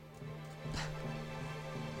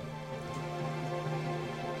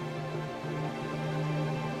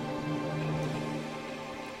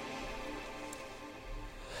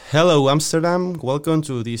Hello, Amsterdam. Welcome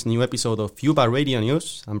to this new episode of Yuba Radio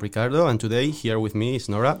News. I'm Ricardo, and today here with me is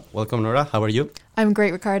Nora. Welcome, Nora. How are you? I'm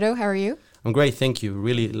great, Ricardo. How are you? I'm great, thank you.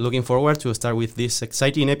 Really looking forward to start with this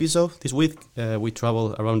exciting episode. This week, we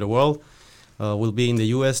travel around the world. We'll be in the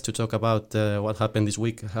US to talk about what happened this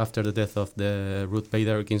week after the death of the Ruth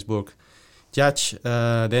Bader Ginsburg judge.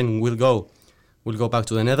 Then we'll go back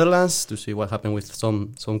to the Netherlands to see what happened with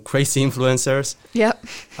some crazy influencers. Yep.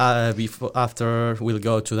 After we'll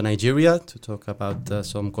go to Nigeria to talk about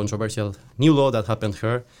some controversial new law that happened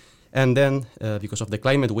here. And then, because of the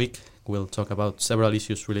climate week, we'll talk about several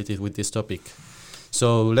issues related with this topic.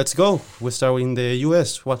 So let's go. We'll start in the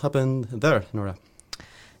US. What happened there, Nora?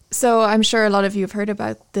 So I'm sure a lot of you have heard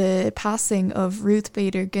about the passing of Ruth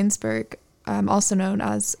Bader Ginsburg, also known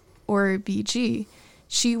as RBG.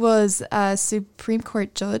 She was a Supreme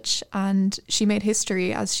Court judge, and she made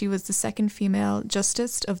history as she was the second female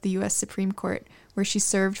justice of the US Supreme Court, where she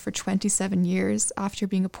served for 27 years after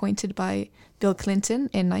being appointed by Bill Clinton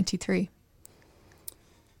in 1993.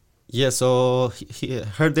 Yeah, so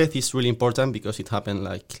her death is really important because it happened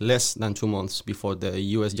like less than 2 months before the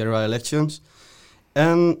US general elections.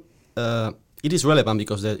 And it is relevant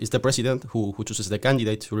because it's the president who chooses the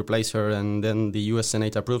candidate to replace her, and then the US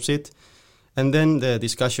Senate approves it. And then the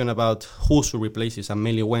discussion about who should replace it and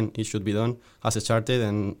mainly when it should be done has started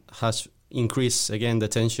and has increased again the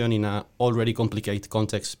tension in an already complicated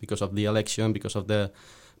context because of the election, because of the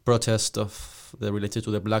protest related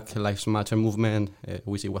to the Black Lives Matter movement.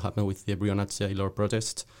 We see what happened with the Breonna Taylor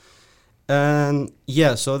protests. And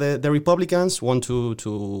yeah, so the Republicans want to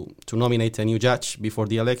nominate a new judge before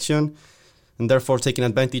the election, and therefore taking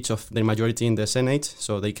advantage of the majority in the Senate,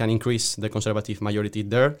 so they can increase the conservative majority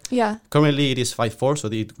there. Yeah. Currently, it is 5-4, so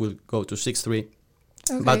it will go to 6-3.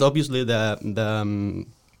 Okay. But obviously, the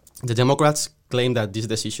Democrats claim that this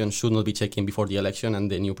decision should not be taken before the election,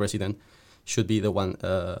 and the new president should be the one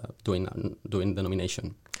doing the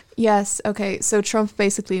nomination. Yes. Okay. So Trump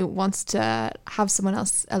basically wants to have someone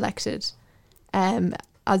else elected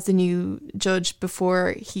as the new judge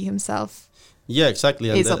before he himself. Yeah, exactly.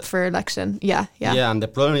 Is up for election. Yeah. Yeah, and the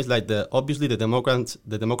problem is like obviously the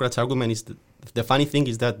Democrats' argument is the funny thing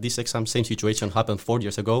is that this same situation happened 4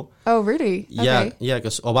 years ago. Oh, really? Yeah, okay. Yeah,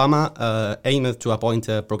 because Obama aimed to appoint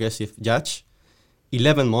a progressive judge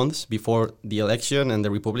 11 months before the election, and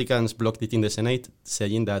the Republicans blocked it in the Senate,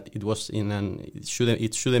 saying that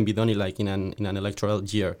it shouldn't be done in an electoral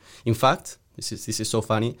year. In fact, this is so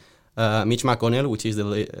funny. Mitch McConnell,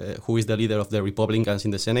 who is the leader of the Republicans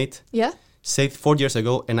in the Senate, said 4 years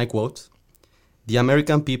ago, and I quote, "The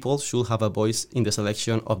American people should have a voice in the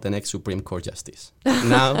selection of the next Supreme Court justice."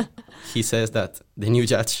 Now, he says that the new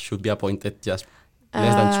judge should be appointed just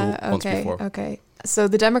less than 2 months before. Okay. So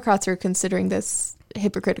the Democrats are considering this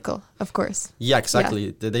hypocritical, of course. Yeah,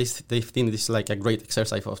 exactly. Yeah. They think this is like a great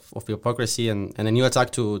exercise of hypocrisy and a new attack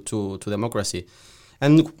to democracy.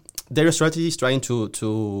 And their strategy is trying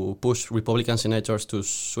to push Republican senators to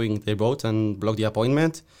swing their vote and block the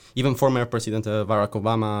appointment. Even former President Barack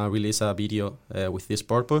Obama released a video with this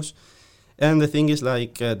purpose. And the thing is,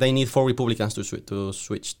 they need 4 Republicans to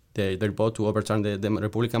switch their vote to overturn the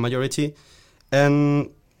Republican majority. And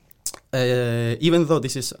even though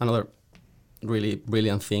this is another really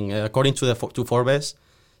brilliant thing, according to Forbes,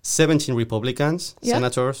 17 Republicans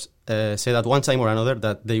senators said at one time or another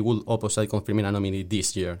that they will oppose confirming a nominee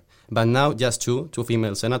this year. But now just two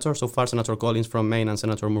female senators. So far, Senator Collins from Maine and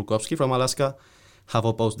Senator Murkowski from Alaska have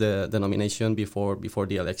opposed the nomination before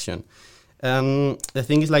the election. The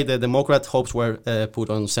thing is, the Democrat hopes were put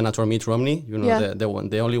on Senator Mitt Romney,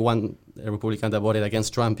 the only one Republican that voted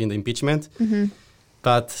against Trump in the impeachment. Mm-hmm.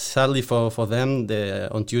 But sadly for them,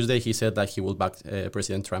 on Tuesday he said that he will back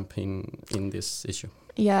President Trump in this issue.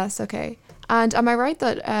 Yes, okay. And am I right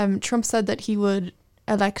that Trump said that he would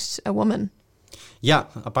elect a woman? Yeah,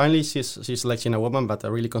 apparently she's electing a woman, but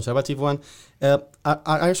a really conservative one.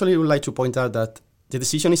 I actually would like to point out that the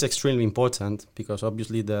decision is extremely important because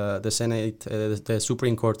obviously the Senate, the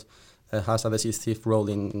Supreme Court has a decisive role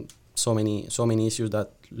in so many issues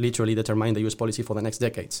that literally determine the US policy for the next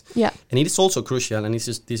decades. Yeah. And it is also crucial, and this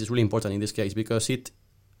is really important in this case because it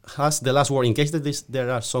has the last word in case that there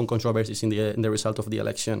are some controversies in the result of the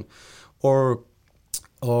election, or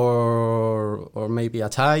maybe a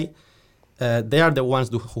tie. They are the ones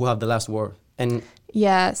who have the last word. And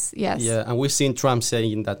yes. Yeah, and we've seen Trump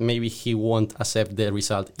saying that maybe he won't accept the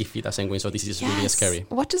result if he doesn't win. So this is really scary.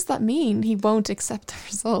 What does that mean? He won't accept the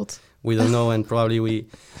result? We don't know, and probably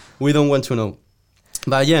we don't want to know.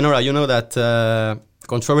 But yeah, Nora, you know that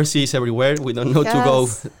controversy is everywhere. We don't know to go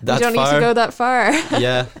that far. We don't need to go that far.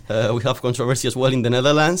 Yeah, we have controversy as well in the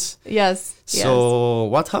Netherlands. Yes. So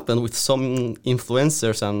what happened with some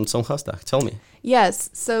influencers and some hashtags? Tell me. Yes.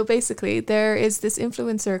 So basically, there is this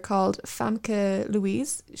influencer called Famke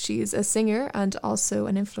Louise. She's a singer and also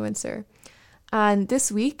an influencer. And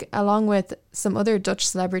this week, along with some other Dutch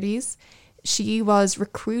celebrities, she was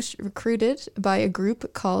recruited by a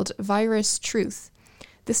group called Virus Truth.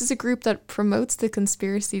 This is a group that promotes the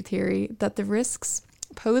conspiracy theory that the risks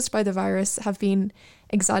posed by the virus have been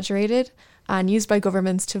exaggerated and used by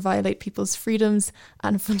governments to violate people's freedoms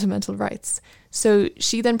and fundamental rights. So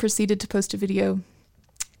she then proceeded to post a video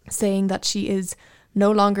saying that she is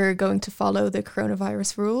no longer going to follow the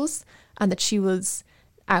coronavirus rules and that she was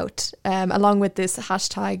out, along with this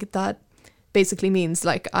hashtag that basically means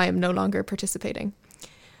like I am no longer participating.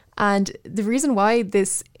 And the reason why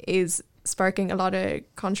this is sparking a lot of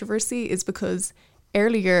controversy is because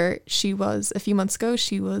earlier a few months ago,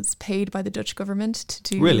 she was paid by the Dutch government to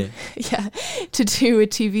do to do a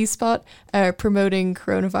TV spot promoting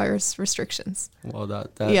coronavirus restrictions. Well,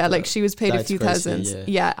 like she was paid a few crazy, thousands.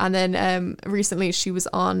 Yeah, and then recently she was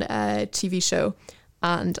on a TV show.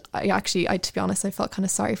 And to be honest, I felt kind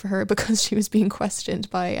of sorry for her because she was being questioned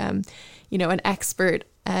by, an expert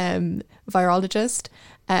virologist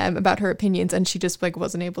about her opinions, and she just like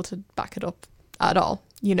wasn't able to back it up at all.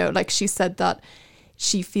 Like she said that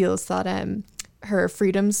she feels that her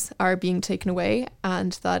freedoms are being taken away,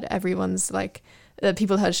 and that everyone's like that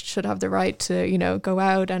people should have the right to go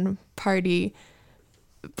out and party,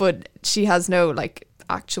 but she has no like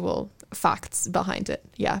actual facts behind it.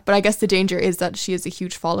 Yeah, but I guess the danger is that she has a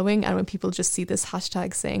huge following, and when people just see this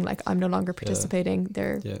hashtag saying like I'm no longer participating,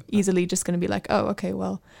 they're easily just going to be like, oh, okay,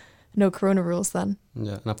 well, no corona rules then.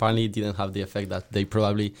 Yeah, and apparently it didn't have the effect that they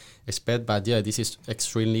probably expect, but yeah, this is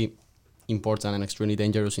extremely important and extremely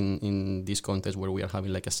dangerous in this context where we are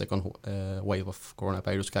having like a second wave of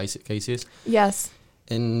coronavirus cases. Yes.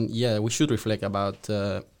 And yeah, we should reflect about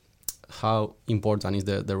how important is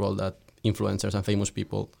the role that influencers and famous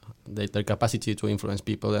people, their capacity to influence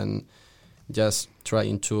people, and just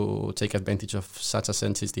trying to take advantage of such a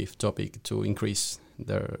sensitive topic to increase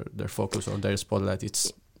their focus or their spotlight.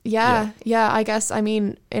 It's I guess, I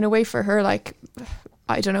mean, in a way for her, like,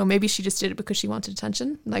 I don't know, maybe she just did it because she wanted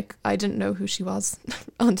attention. Like, I didn't know who she was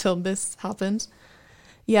until this happened.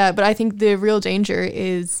 Yeah, but I think the real danger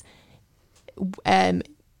is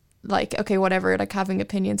like, okay, whatever, like having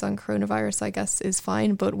opinions on coronavirus, I guess, is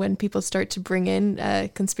fine. But when people start to bring in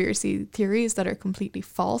conspiracy theories that are completely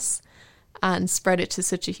false and spread it to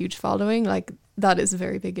such a huge following, like that is a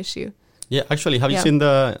very big issue. Yeah, actually, have you seen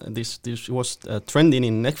this was trending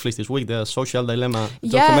in Netflix this week, the Social Dilemma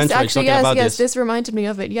documentary? Yes, this reminded me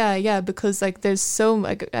of it. Yeah, because like there's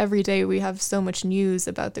every day we have so much news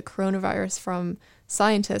about the coronavirus from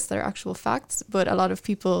scientists that are actual facts, but a lot of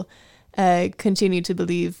people continue to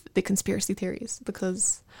believe the conspiracy theories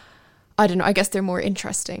because, I don't know, I guess they're more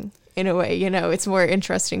interesting in a way. It's more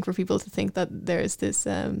interesting for people to think that there's this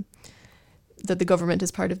that the government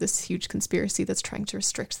is part of this huge conspiracy that's trying to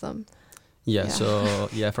restrict them. So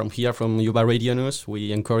from Yuba Radio News,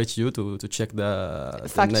 we encourage you to check the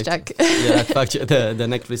fact check the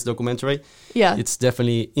Netflix documentary. Yeah, it's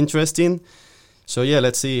definitely interesting. So yeah,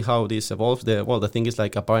 let's see how this evolves. The thing is,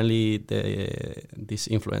 like, apparently these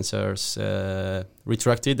influencers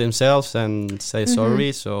retracted themselves and say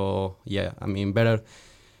sorry. So yeah, I mean, better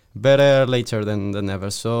later than never.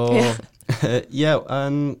 So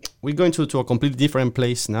and we're going to a completely different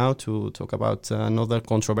place now to talk about another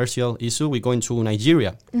controversial issue. We're going to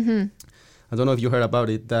Nigeria. Mm-hmm. I don't know if you heard about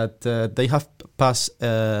it, that they have passed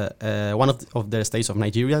one of the states of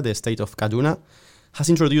Nigeria, the state of Kaduna, has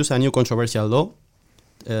introduced a new controversial law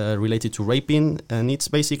related to raping, and it's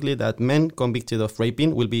basically that men convicted of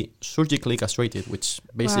raping will be surgically castrated, which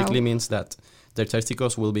basically means that their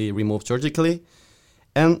testicles will be removed surgically.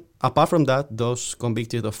 And apart from that, those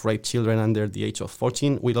convicted of rape children under the age of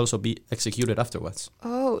 14 will also be executed afterwards.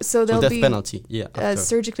 Oh, so they'll death be penalty,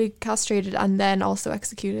 surgically castrated and then also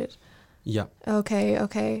executed. Yeah.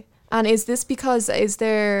 Okay. And is this because has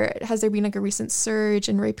there been like a recent surge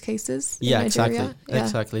in rape cases in Nigeria?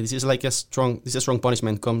 Exactly. This is like a strong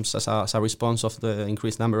punishment comes as a response of the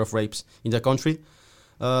increased number of rapes in the country.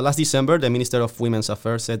 Last December, the Minister of Women's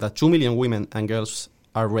Affairs said that 2 million women and girls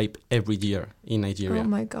are raped every year in Nigeria. Oh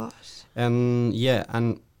my gosh. And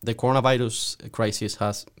the coronavirus crisis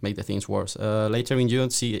has made the things worse. Later in June,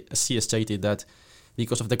 she stated that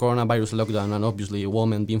because of the coronavirus lockdown and obviously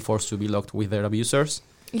women being forced to be locked with their abusers.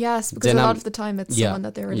 Yes, because a lot of the time it's someone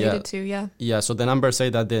that they're related to, Yeah, so the numbers say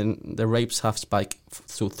that the rapes have spiked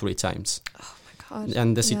to 3 times. Oh my God. God.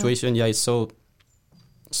 And the Yeah. situation, is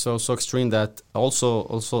so extreme that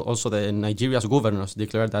also the Nigeria's governors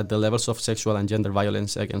declared that the levels of sexual and gender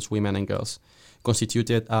violence against women and girls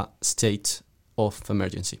constituted a state of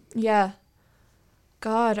emergency. Yeah.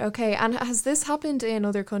 God, okay. And has this happened in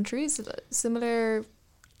other countries? Similar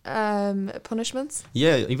punishments?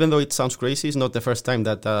 Yeah, even though it sounds crazy, it's not the first time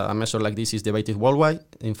that a measure like this is debated worldwide.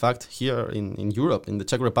 In fact, here in Europe, in the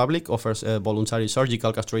Czech Republic, offers voluntary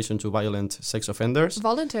surgical castration to violent sex offenders.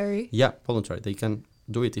 Voluntary? Yeah, voluntary. They can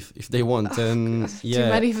do it if they want. And Too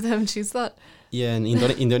many of them choose that. Yeah, and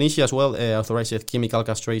Indonesia as well authorized chemical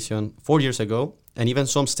castration 4 years ago. And even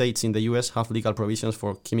some states in the US have legal provisions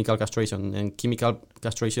for chemical castration. And chemical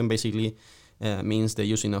castration basically means the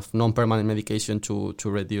using of non-permanent medication to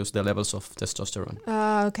reduce the levels of testosterone.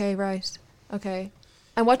 Ah, okay, right. Okay.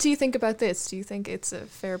 And what do you think about this? Do you think it's a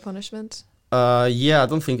fair punishment? Yeah, I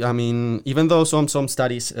don't think. I mean, even though some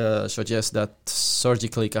studies suggest that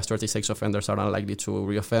surgically castrated sex offenders are unlikely to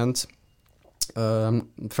reoffend.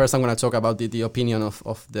 First, I'm going to talk about the opinion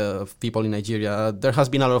of the people in Nigeria. There has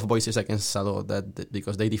been a lot of voices against Sado that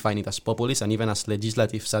because they define it as populist and even as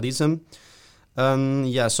legislative sadism.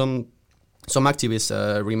 Yeah, some activists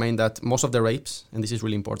remain that most of the rapes, and this is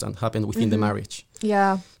really important, happen within the marriage.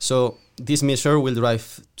 Yeah. So this measure will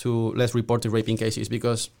drive to less reported raping cases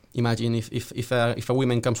because imagine if a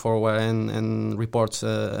woman comes forward and reports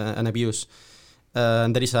an abuse,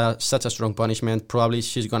 and there is such a strong punishment, probably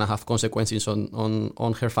she's going to have consequences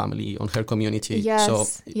on her family, on her community. Yes. So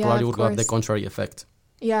it probably would have the course. contrary effect.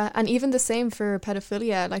 Yeah, and even the same for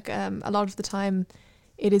pedophilia. Like a lot of the time,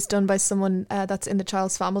 it is done by someone that's in the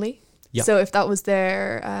child's family. Yeah. So if that was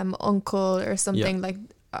their uncle or something, like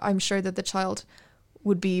I'm sure that the child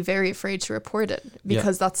would be very afraid to report it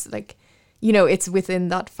because that's like, you know, it's within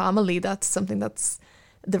that family. That's something that's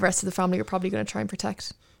the rest of the family are probably going to try and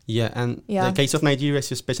protect. Yeah, and the case of Nigeria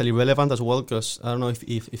is especially relevant as well because I don't know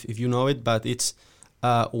if you know it, but it's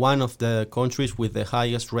one of the countries with the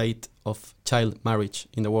highest rate of child marriage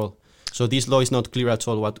in the world. So this law is not clear at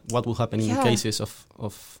all what will happen in cases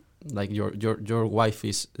of like your wife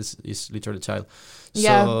is literally a child.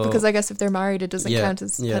 Yeah, so, because I guess if they're married, it doesn't count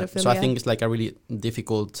as pedophilia. So I think it's like a really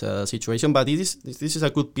difficult situation, but this is a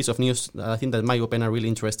good piece of news. I think that might open a really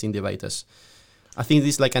interesting debate. I think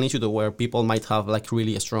this is like an issue where people might have like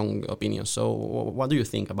really strong opinions. So what do you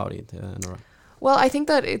think about it, Nora? Well, I think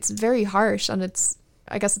that it's very harsh and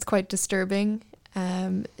I guess it's quite disturbing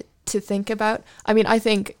to think about. I mean, I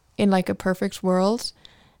think in like a perfect world,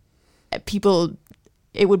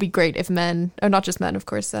 it would be great if men, or not just men, of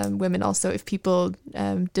course, women also, if people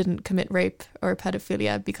didn't commit rape or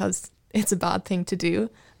pedophilia because it's a bad thing to do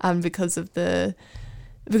and because of the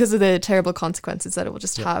terrible consequences that it will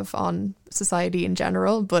just have on society in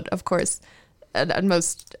general. But of course, a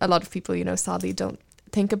lot of people, you know, sadly don't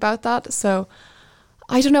think about that. So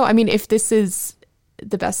I don't know. I mean, if this is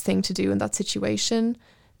the best thing to do in that situation,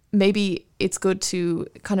 maybe it's good to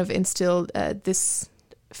kind of instill this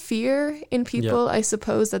fear in people, I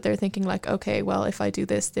suppose, that they're thinking like, okay, well, if I do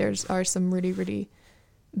this, there are some really, really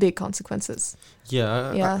big consequences.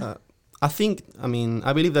 I think, I mean,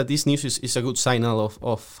 I believe that this news is a good signal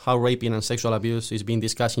of how raping and sexual abuse is being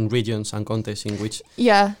discussed in regions and contexts in which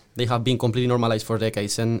they have been completely normalized for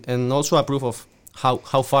decades, and also a proof of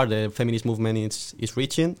how far the feminist movement is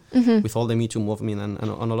reaching with all the Me Too movement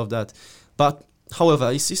and all of that. But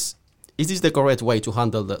however, is this the correct way to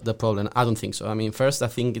handle the problem? I don't think so. I mean, first, I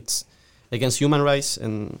think it's against human rights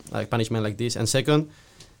and like punishment like this. And second,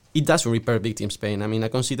 it doesn't repair victims' pain. I mean, I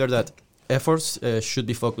consider that efforts should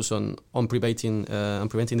be focused on preventing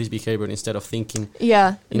this behavior instead of thinking.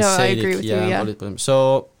 I agree with you.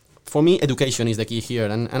 So for me, education is the key here.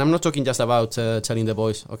 And I'm not talking just about telling the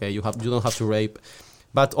boys, okay, you don't have to rape.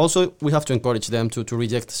 But also, we have to encourage them to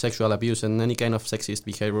reject sexual abuse and any kind of sexist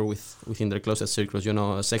behavior within their closest circles. You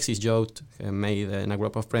know, a sexist joke made in a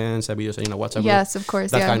group of friends, a video in a WhatsApp group. Yes, of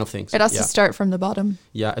course. That kind of things. It has to start from the bottom.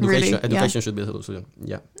 Yeah, education should be the solution.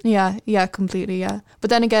 Yeah, completely, yeah. But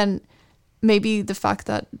then again, maybe the fact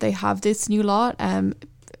that they have this new law,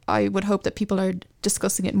 I would hope that people are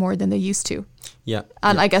discussing it more than they used to. Yeah.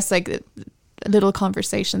 And I guess like little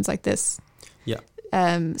conversations like this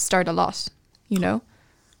start a lot, you know?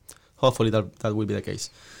 Hopefully that will be the case.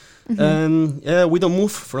 We don't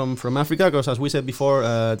move from Africa because, as we said before,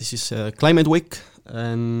 this is Climate Week,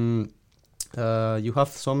 and you have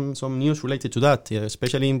some news related to that,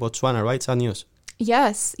 especially in Botswana, right? Sad news.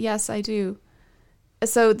 Yes, I do.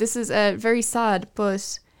 So this is very sad,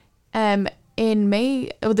 but in May,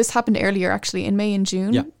 this happened earlier actually, in May and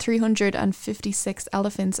June, 356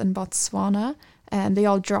 elephants in Botswana, and they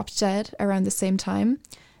all dropped dead around the same time.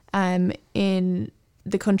 in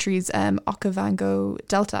the country's Okavango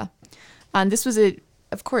Delta. And this was,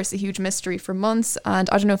 of course, a huge mystery for months. And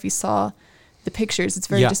I don't know if you saw the pictures. It's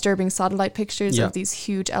very disturbing satellite pictures of these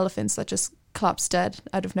huge elephants that just collapsed dead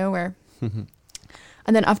out of nowhere.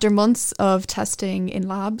 And then after months of testing in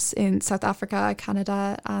labs in South Africa,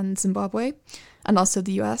 Canada and Zimbabwe, and also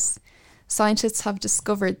the US, scientists have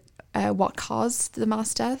discovered what caused the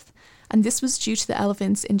mass death. And this was due to the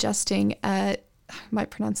elephants ingesting, I might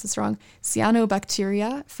pronounce this wrong,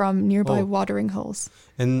 cyanobacteria from nearby watering holes.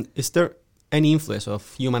 And is there any influence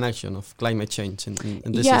of human action, of climate change in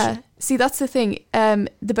this issue? See, that's the thing.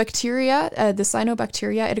 The bacteria, the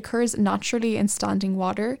cyanobacteria, it occurs naturally in standing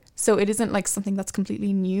water. So it isn't like something that's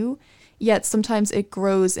completely new. Yet sometimes it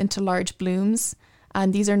grows into large blooms.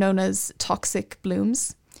 And these are known as toxic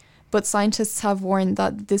blooms. But scientists have warned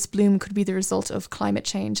that this bloom could be the result of climate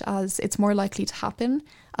change, as it's more likely to happen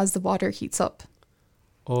as the water heats up.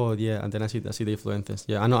 Oh, yeah. And then I see the influences.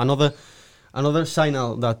 Yeah, I know another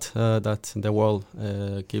signal that the world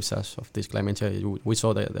gives us of this climate change. We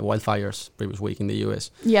saw the wildfires previous week in the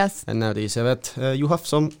US. Yes. And now this. But you have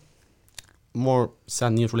some more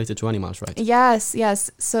sad news related to animals, right?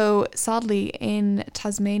 Yes. So sadly, in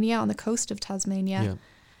Tasmania, on the coast of Tasmania,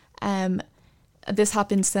 this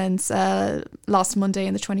happened since last Monday,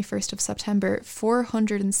 on the 21st of September.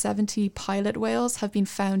 470 pilot whales have been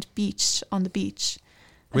found beached on the beach.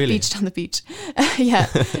 Really? Beached on the beach.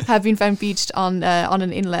 Have been found beached on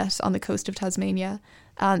an inlet on the coast of Tasmania.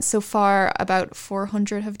 And so far, about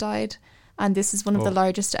 400 have died. And this is one of the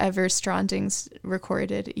largest ever strandings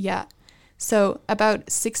recorded. Yeah. So about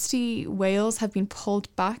 60 whales have been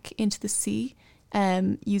pulled back into the sea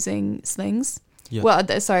using slings. Yeah.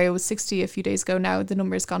 Well, sorry, it was 60 a few days ago. Now the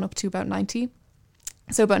number has gone up to about 90.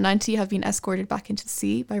 So about 90 have been escorted back into the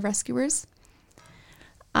sea by rescuers.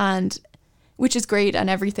 And which is great and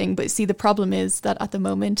everything. But see, the problem is that at the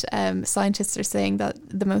moment, scientists are saying that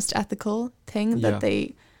the most ethical thing that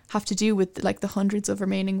they have to do with like the hundreds of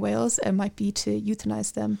remaining whales might be to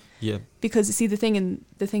euthanize them. Yeah. Because you see, the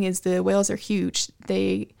thing is the whales are huge.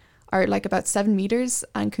 They are like about 7 meters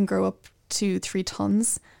and can grow up to 3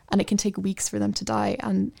 tons, and it can take weeks for them to die.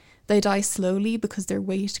 And they die slowly because their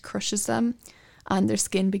weight crushes them and their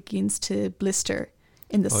skin begins to blister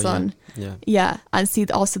in the sun. Yeah. And see,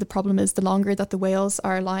 also the problem is the longer that the whales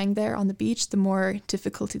are lying there on the beach, the more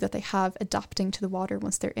difficulty that they have adapting to the water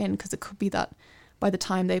once they're in, because it could be that by the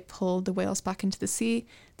time they pull the whales back into the sea,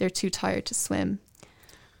 they're too tired to swim.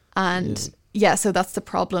 And so that's the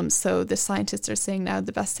problem. So the scientists are saying now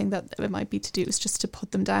the best thing that it might be to do is just to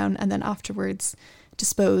put them down and then afterwards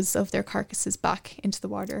dispose of their carcasses back into the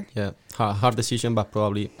water. Yeah, hard decision, but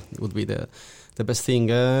probably would be the best thing.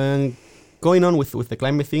 Going on with the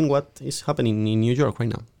climate thing, what is happening in New York right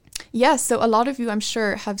now? Yes, so a lot of you, I'm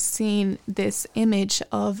sure, have seen this image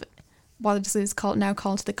of what is now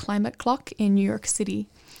called the climate clock in New York City.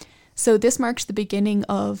 So this marks the beginning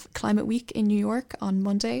of Climate Week in New York on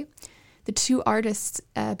Monday. The 2 artists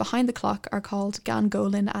behind the clock are called Gan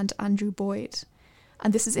Golan and Andrew Boyd.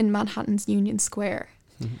 And this is in Manhattan's Union Square.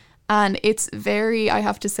 Mm-hmm. And it's very, I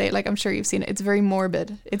have to say, like I'm sure you've seen it, it's very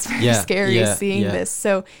morbid. It's very scary seeing this.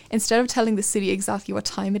 So instead of telling the city exactly what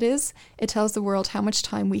time it is, it tells the world how much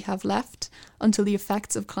time we have left until the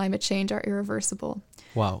effects of climate change are irreversible.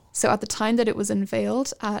 Wow. So at the time that it was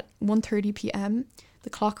unveiled at 1:30 p.m., the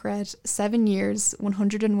clock read 7 years,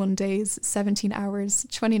 101 days, 17 hours,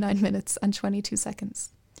 29 minutes and 22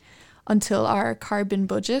 seconds until our carbon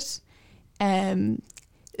budget.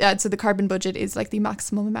 So the carbon budget is like the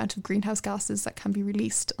maximum amount of greenhouse gases that can be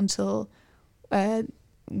released until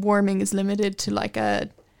warming is limited to like a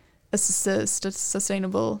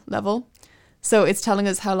sustainable level. So it's telling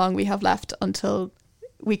us how long we have left until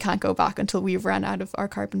we can't go back, until we've run out of our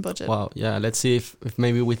carbon budget. Wow, yeah. Let's see if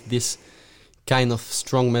maybe with this kind of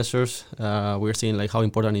strong measures, we're seeing like how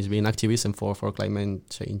important is being activism for climate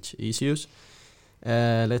change issues.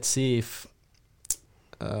 Let's see if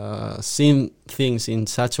seeing things in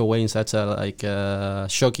such a way, in such a like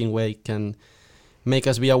shocking way, can make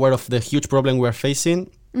us be aware of the huge problem we're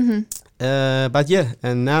facing. Mm-hmm. But yeah,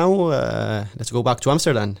 and now let's go back to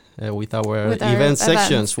Amsterdam with our event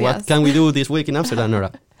sections. What can we do this week in Amsterdam,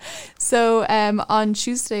 Nora? So on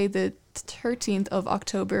Tuesday, the 13th of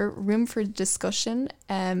October, Room for Discussion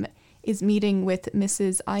is meeting with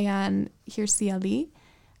Mrs. Ayaan Hirsi Ali.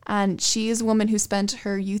 And she is a woman who spent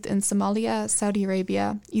her youth in Somalia, Saudi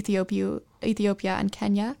Arabia, Ethiopia and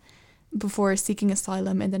Kenya before seeking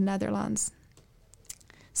asylum in the Netherlands.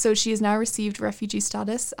 So she has now received refugee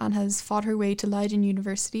status and has fought her way to Leiden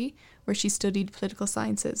University, where she studied political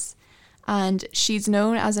sciences. And she's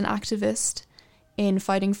known as an activist in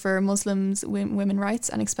fighting for Muslims, women rights,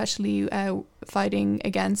 and especially fighting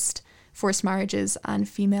against forced marriages and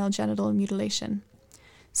female genital mutilation.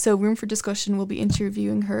 So Room for Discussion will be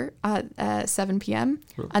interviewing her at 7 p.m.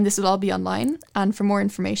 and this will all be online. And for more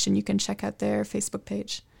information, you can check out their Facebook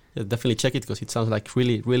page. Yeah, definitely check it because it sounds like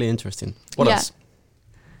really, really interesting. What else?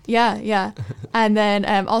 Yeah. And then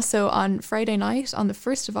also on Friday night, on the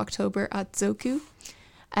 1st of October at Zoku,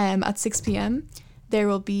 at 6 p.m, there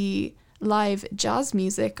will be live jazz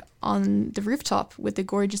music on the rooftop with a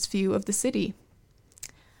gorgeous view of the city.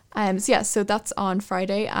 So that's on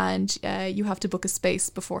Friday, and you have to book a space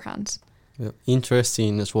beforehand. Yeah,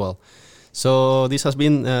 interesting as well. So this has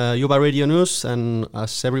been Yuba Radio News, and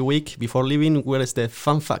as every week before leaving, where is the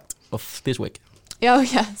fun fact of this week? Oh,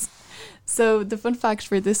 yes. So the fun fact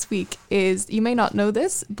for this week is, you may not know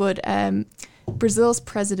this, but Brazil's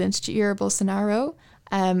president, Jair Bolsonaro,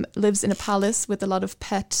 lives in a palace with a lot of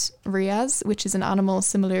pet rias, which is an animal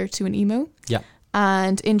similar to an emu. Yeah.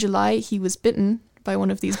 And in July, he was bitten by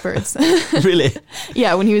one of these birds. Really?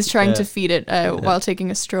 Yeah, when he was trying to feed it while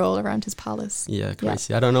taking a stroll around his palace. Yeah,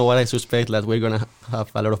 crazy. Yeah. I don't know what I suspect, that we're going to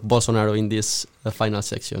have a lot of Bolsonaro in this final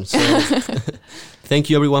section. So thank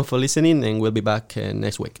you everyone for listening, and we'll be back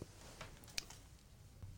next week.